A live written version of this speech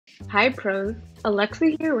Hi pros,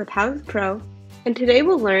 Alexa here with Houzz Pro, and today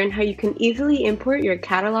we'll learn how you can easily import your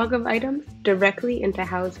catalog of items directly into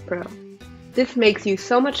Houzz Pro. This makes you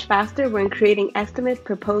so much faster when creating estimates,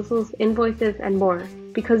 proposals, invoices, and more,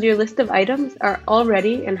 because your list of items are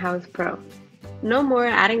already in Houzz Pro. No more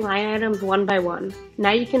adding line items one by one.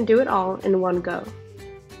 Now you can do it all in one go.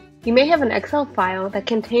 You may have an Excel file that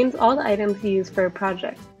contains all the items you use for a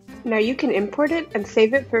project. Now you can import it and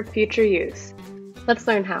save it for future use. Let's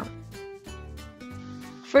learn how.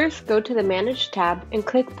 First, go to the Manage tab and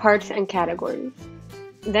click Parts and Categories.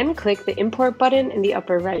 Then click the Import button in the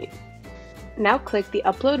upper right. Now click the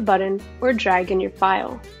Upload button or drag in your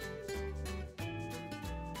file.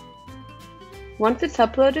 Once it's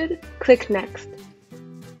uploaded, click Next.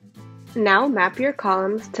 Now map your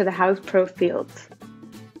columns to the Houzz Pro fields.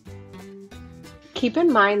 Keep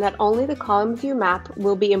in mind that only the columns you map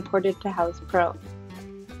will be imported to Houzz Pro.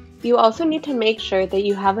 You also need to make sure that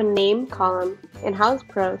you have a name column in Houzz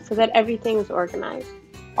Pro so that everything is organized.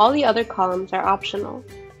 All the other columns are optional.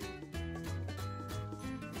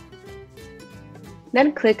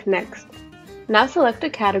 Then click Next. Now select a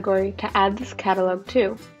category to add this catalog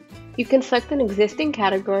to. You can select an existing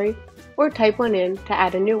category or type one in to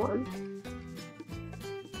add a new one.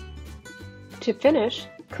 To finish,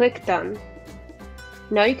 click Done.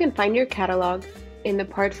 Now you can find your catalog in the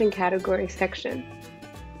Parts and Categories section.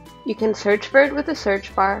 You can search for it with the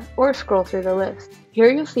search bar or scroll through the list.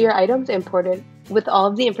 Here you'll see your items imported with all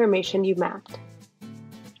of the information you mapped.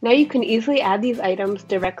 Now you can easily add these items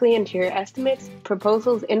directly into your estimates,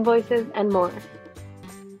 proposals, invoices, and more.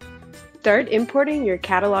 Start importing your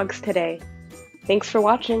catalogs today. Thanks for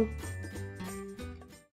watching.